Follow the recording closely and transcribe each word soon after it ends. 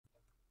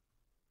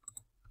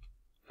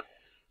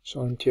So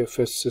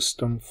NTFS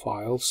system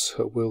files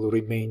will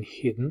remain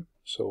hidden.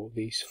 So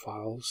these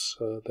files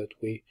that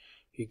we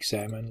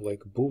examine,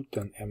 like boot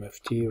and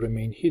MFT,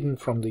 remain hidden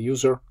from the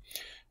user.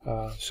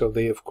 So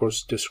they, of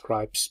course,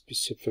 describe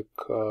specific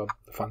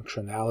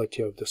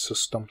functionality of the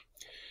system.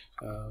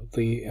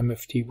 The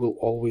MFT will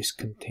always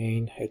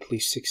contain at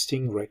least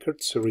 16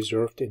 records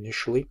reserved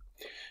initially,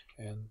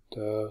 and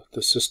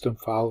the system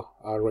file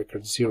are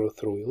records 0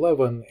 through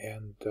 11,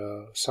 and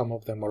some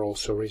of them are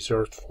also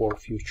reserved for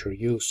future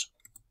use.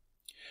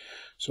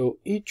 So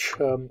each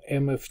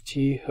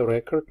MFT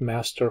record,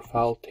 master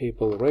file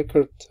table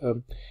record,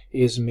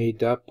 is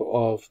made up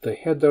of the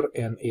header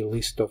and a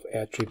list of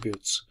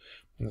attributes.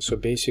 And so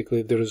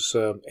basically there's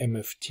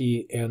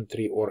MFT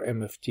entry or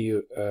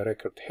MFT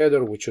record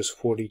header, which is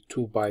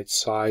 42 byte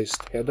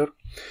sized header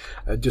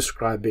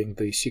describing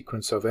the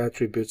sequence of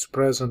attributes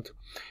present,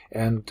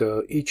 and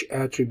each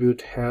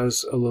attribute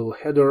has a little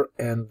header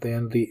and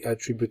then the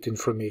attribute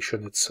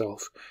information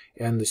itself,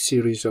 and the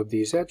series of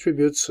these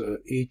attributes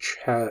each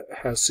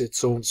has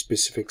its own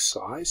specific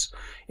size,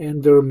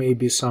 and there may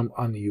be some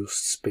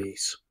unused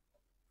space.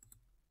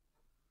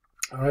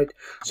 Alright,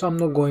 so I'm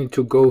not going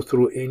to go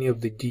through any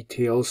of the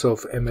details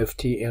of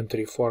MFT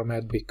entry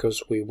format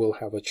because we will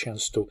have a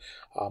chance to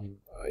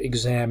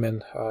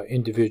examine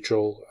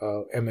individual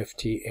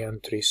MFT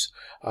entries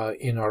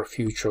in our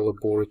future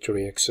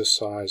laboratory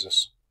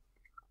exercises.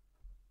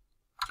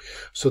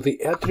 So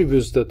the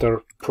attributes that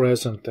are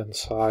present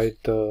inside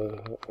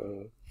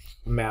the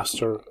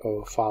master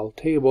file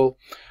table,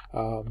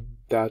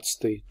 that's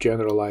the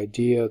general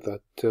idea,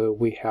 that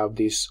we have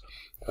these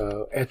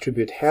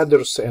attribute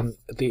headers and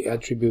the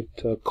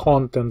attribute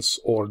contents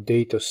or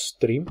data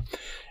stream,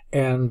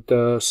 and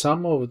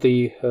some of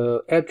the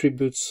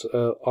attributes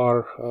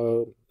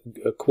are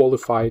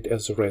qualified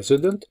as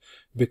resident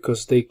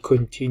because they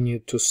continue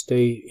to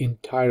stay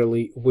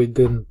entirely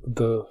within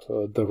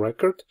the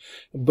record,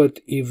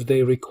 but if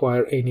they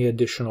require any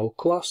additional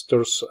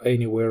clusters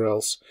anywhere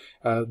else,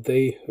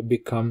 they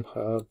become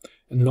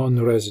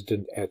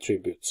non-resident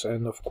attributes,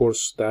 and of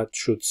course that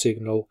should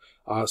signal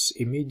us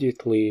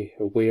immediately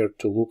where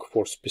to look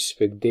for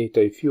specific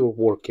data if you're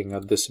working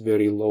at this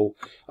very low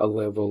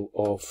level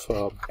of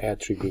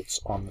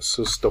attributes on the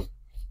system.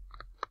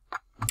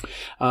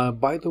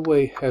 By the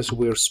way, as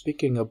we're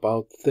speaking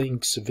about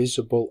things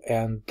visible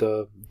and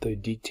the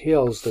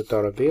details that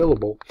are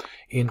available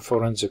in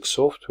forensic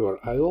software,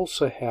 I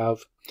also have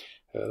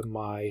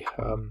my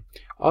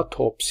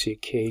autopsy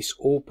case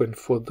open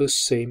for this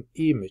same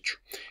image,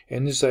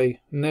 and as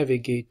I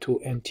navigate to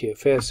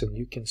NTFS, and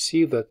you can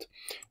see that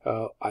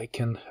I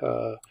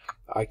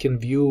can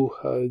view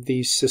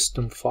these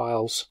system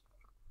files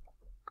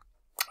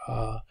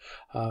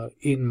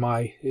in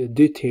my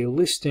detail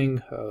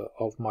listing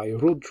of my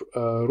root,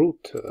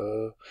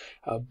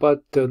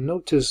 but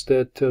notice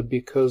that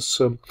because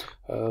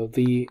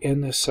the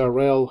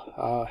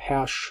NSRL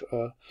hash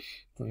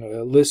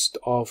list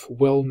of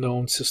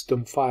well-known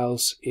system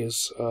files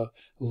is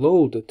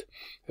loaded,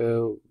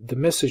 the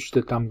message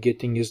that I'm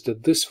getting is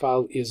that this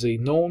file is a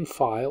known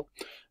file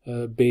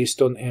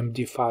based on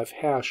MD5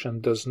 hash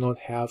and does not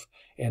have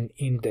an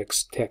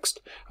index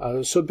text.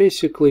 So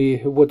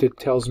basically what it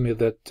tells me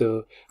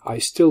that I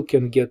still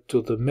can get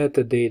to the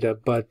metadata,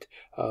 but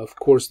of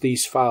course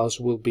these files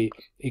will be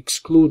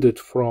excluded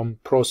from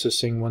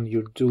processing when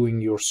you're doing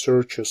your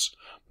searches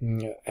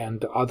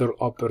and other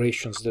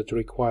operations that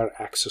require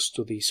access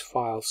to these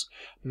files.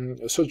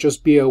 So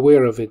just be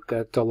aware of it,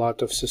 that a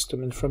lot of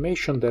system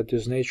information that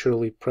is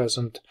naturally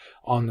present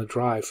on the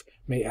drive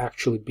may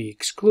actually be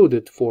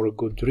excluded for a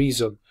good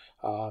reason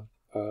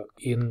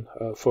in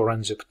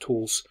forensic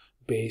tools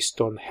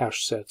based on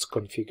hash sets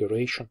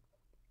configuration.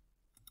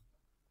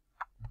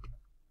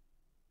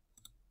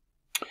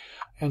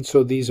 And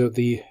so these are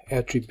the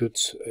attribute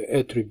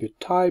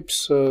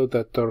types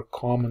that are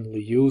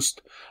commonly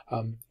used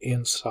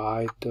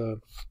inside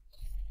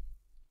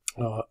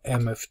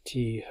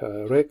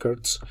MFT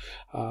records.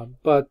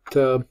 But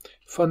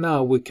for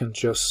now, we can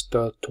just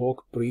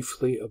talk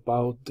briefly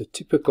about the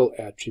typical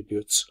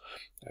attributes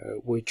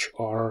which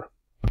are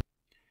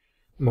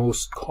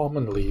most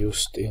commonly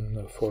used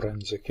in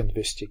forensic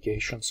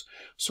investigations.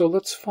 So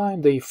let's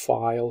find a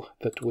file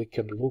that we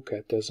can look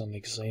at as an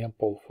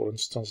example. For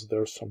instance,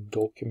 there are some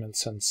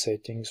documents and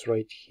settings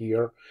right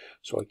here,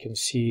 so I can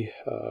see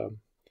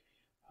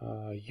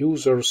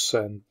users,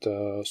 and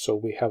so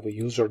we have a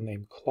user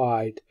named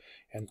Clyde,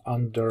 and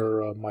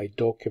under my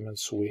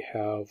documents we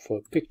have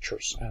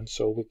pictures, and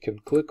so we can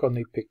click on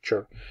a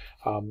picture,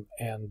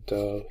 and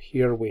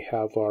here we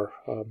have our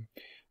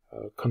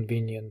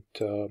convenient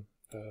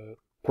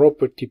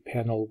property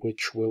panel,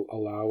 which will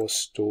allow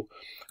us to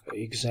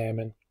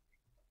examine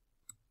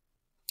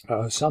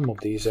some of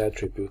these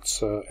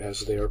attributes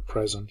as they are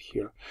present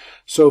here.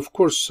 So of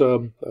course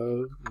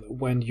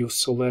when you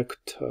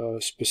select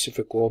a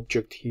specific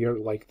object here,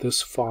 like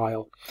this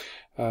file,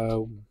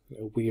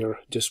 we are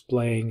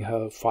displaying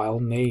a file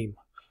name.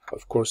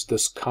 Of course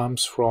this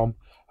comes from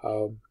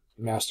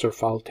master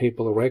file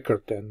table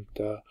record and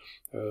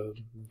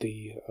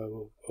the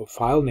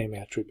file name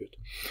attribute.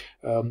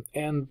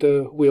 And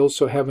we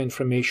also have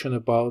information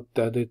about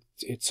that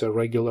it's a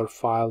regular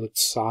file,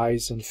 its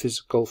size and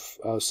physical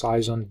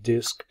size on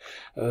disk.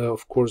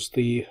 Of course,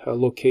 the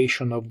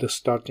location of the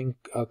starting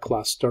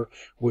cluster,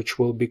 which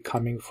will be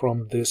coming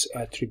from this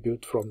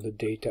attribute, from the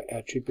data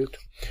attribute.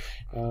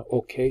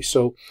 Okay,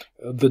 so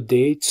the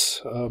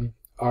dates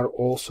are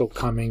also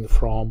coming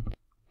from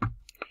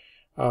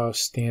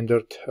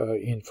standard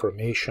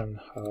information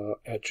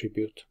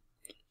attribute.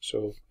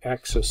 So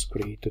access,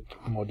 created,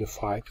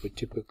 modified, we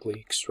typically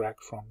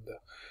extract from the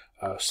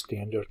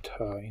standard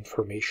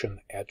information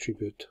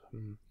attribute.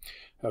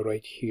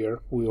 Right here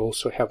we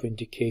also have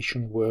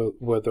indication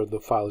whether the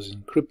file is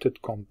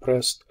encrypted,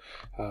 compressed,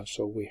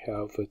 so we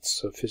have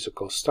its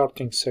physical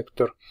starting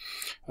sector.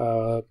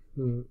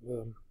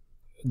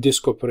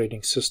 Disk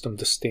operating system,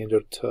 the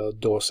standard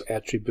DOS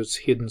attributes,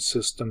 hidden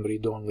system,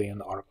 read-only,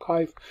 and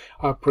archive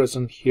are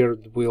present here.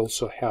 We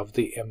also have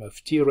the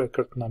MFT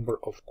record number,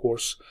 of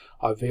course,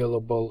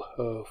 available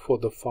for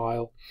the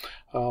file.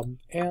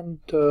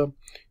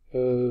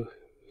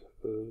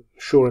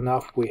 Sure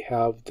enough, we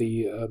have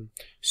the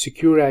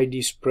secure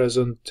IDs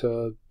present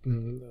to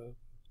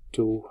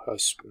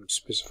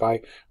specify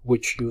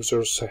which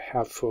users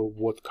have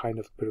what kind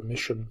of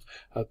permission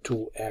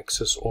to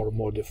access or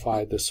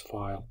modify this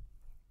file.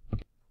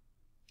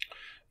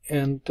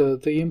 And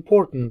the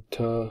important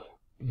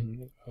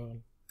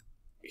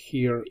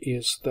here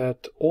is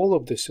that all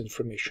of this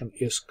information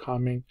is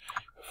coming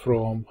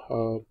from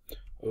a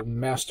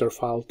master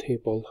file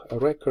table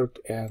record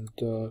and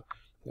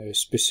a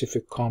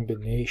specific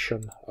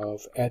combination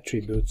of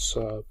attributes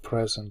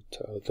present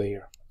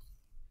there.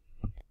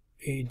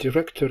 A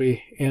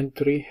directory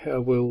entry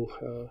will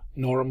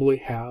normally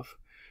have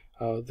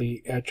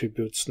the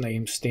attributes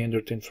name,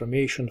 standard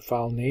information,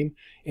 file name,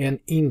 and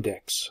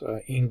index,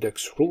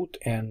 index root,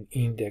 and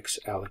index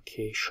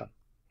allocation.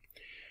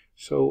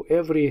 So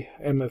every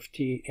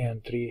MFT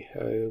entry,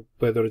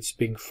 whether it's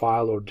being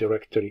file or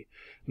directory,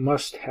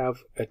 must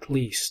have at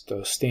least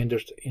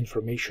standard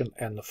information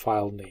and the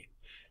file name.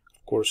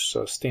 Of course,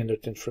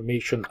 standard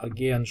information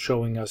again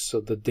showing us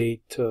the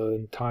date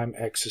and time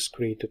access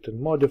created and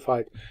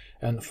modified,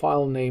 and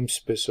file name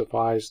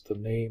specifies the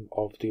name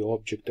of the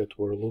object that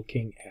we're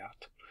looking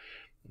at.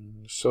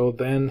 So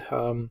then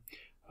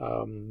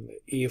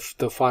if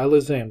the file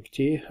is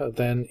empty,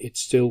 then it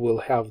still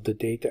will have the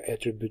data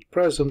attribute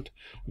present,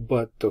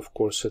 but of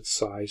course its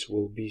size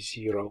will be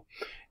 0.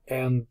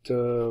 And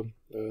the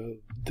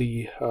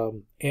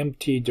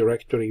empty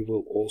directory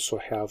will also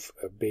have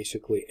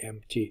basically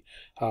empty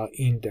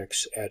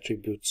index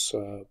attributes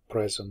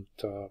present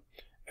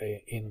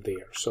in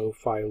there. So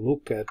if I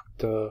look at,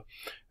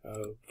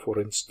 for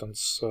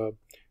instance,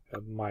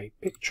 my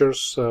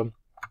pictures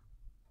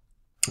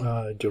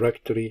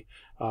directory,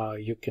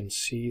 you can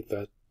see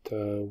that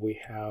we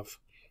have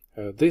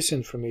this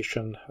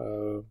information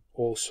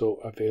also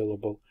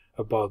available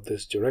about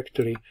this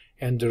directory,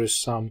 and there is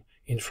some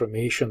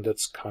information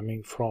that's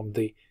coming from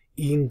the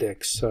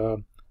index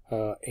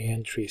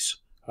entries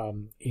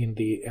in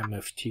the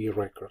MFT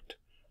record.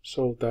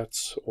 So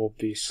that's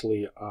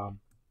obviously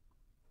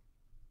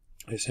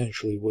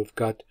essentially we've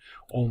got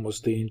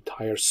almost the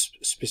entire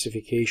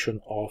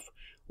specification of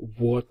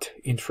what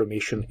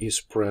information is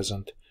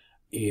present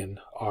in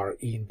our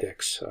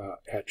index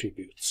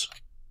attributes.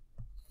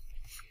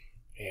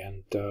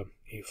 And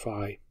if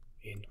I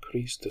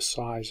increase the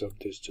size of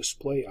this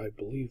display, I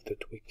believe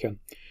that we can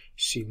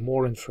see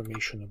more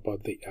information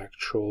about the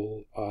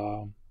actual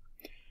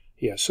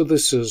so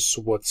this is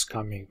what's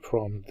coming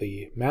from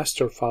the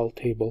master file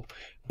table,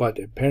 but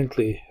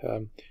apparently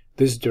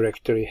this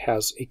directory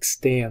has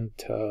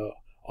extent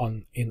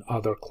in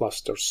other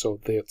clusters, so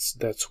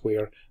that's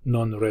where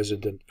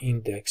non-resident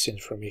index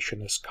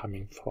information is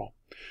coming from.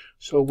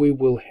 So we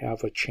will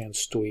have a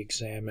chance to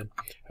examine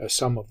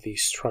some of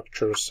these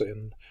structures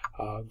in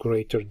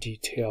greater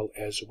detail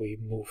as we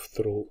move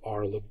through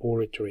our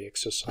laboratory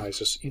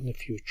exercises in the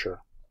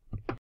future.